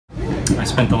I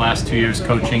spent the last 2 years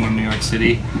coaching in New York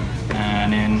City,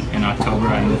 and in October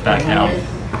I moved back down.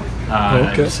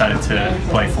 I decided to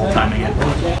play full-time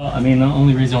again. I mean, the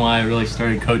only reason why I really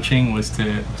started coaching was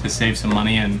to save some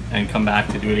money and come back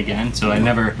to do it again. So I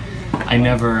never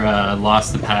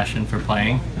lost the passion for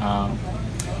playing.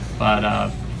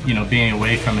 But you know, being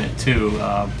away from it too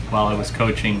while I was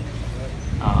coaching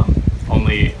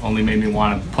only made me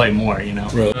want to play more. You know,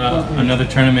 another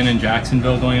tournament in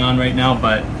Jacksonville going on right now,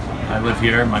 but I live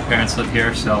here. My parents live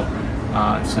here, so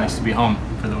it's nice to be home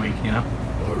for the week. You know.